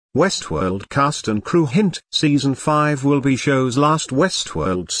Westworld cast and crew hint: Season 5 will be show's last.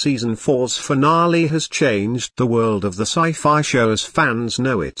 Westworld Season 4's finale has changed the world of the sci-fi show as fans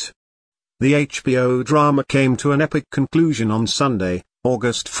know it. The HBO drama came to an epic conclusion on Sunday,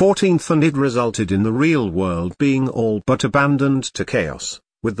 August 14th, and it resulted in the real world being all but abandoned to chaos,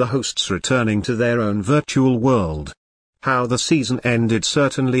 with the hosts returning to their own virtual world. How the season ended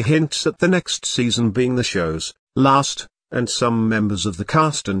certainly hints at the next season being the show's last, and some members of the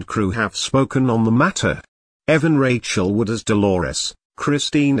cast and crew have spoken on the matter. Evan Rachel Wood as Dolores,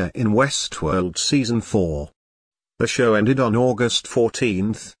 Christina in Westworld Season 4. The show ended on August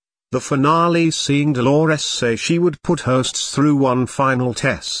 14th, the finale seeing Dolores say she would put hosts through one final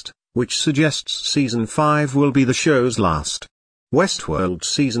test, which suggests Season 5 will be the show's last. Westworld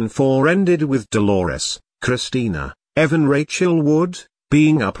Season 4 ended with Dolores, Christina, Evan Rachel Wood,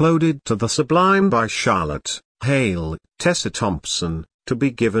 being uploaded to the Sublime by Charlotte Hale, Tessa Thompson, to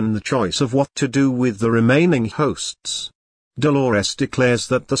be given the choice of what to do with the remaining hosts. Dolores declares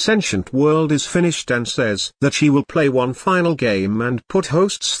that the sentient world is finished and says that she will play one final game and put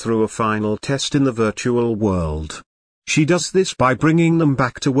hosts through a final test in the virtual world. She does this by bringing them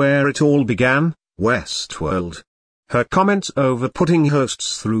back to where it all began, Westworld. Her comment over putting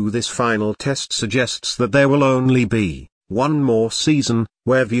hosts through this final test suggests that there will only be one more season,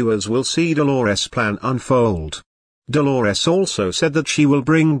 where viewers will see Dolores' plan unfold. Dolores also said that she will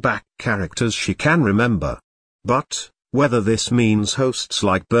bring back characters she can remember. But, whether this means hosts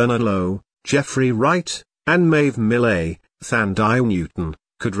like Bernard Lowe, Jeffrey Wright, and Maeve Millay, Thandai Newton,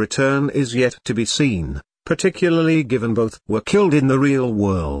 could return is yet to be seen, particularly given both were killed in the real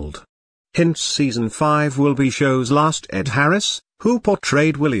world. Hints: Season 5 will be show's last. Ed Harris, who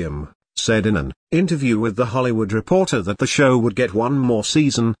portrayed William, said in an interview with The Hollywood Reporter that the show would get one more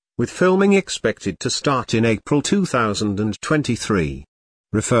season, with filming expected to start in April 2023.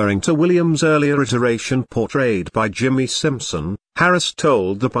 Referring to William's earlier iteration portrayed by Jimmy Simpson, Harris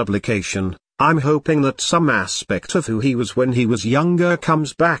told the publication, "I'm hoping that some aspect of who he was when he was younger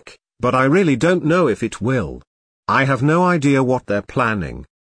comes back, but I really don't know if it will. I have no idea what they're planning.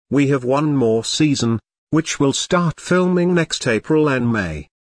 We have one more season, which will start filming next April and May.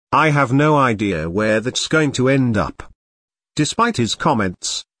 I have no idea where that's going to end up." Despite his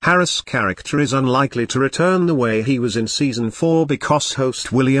comments, Harris' character is unlikely to return the way he was in Season 4 because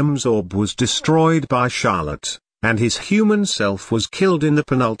host William's orb was destroyed by Charlotte, and his human self was killed in the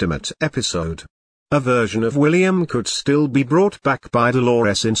penultimate episode. A version of William could still be brought back by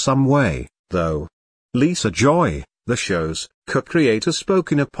Dolores in some way, though. Lisa Joy, the show's co-creator,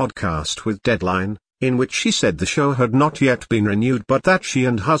 spoke in a podcast with Deadline, in which she said the show had not yet been renewed but that she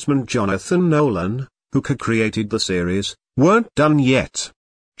and husband Jonathan Nolan, who co-created the series, weren't done yet.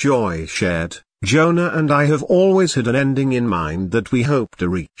 Joy shared, "Jonah and I have always had an ending in mind that we hope to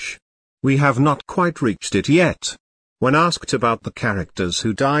reach. We have not quite reached it yet." When asked about the characters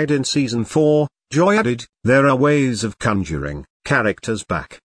who died in Season 4, Joy added, "There are ways of conjuring characters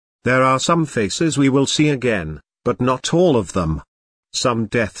back. There are some faces we will see again, but not all of them. Some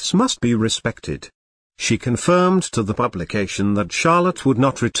deaths must be respected." She confirmed to the publication that Charlotte would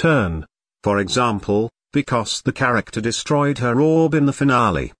not return, for example, because the character destroyed her orb in the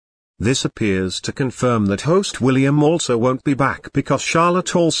finale. This appears to confirm that host William also won't be back because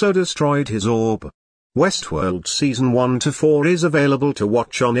Charlotte also destroyed his orb. Westworld Season 1 to 4 is available to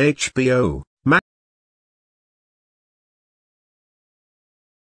watch on HBO.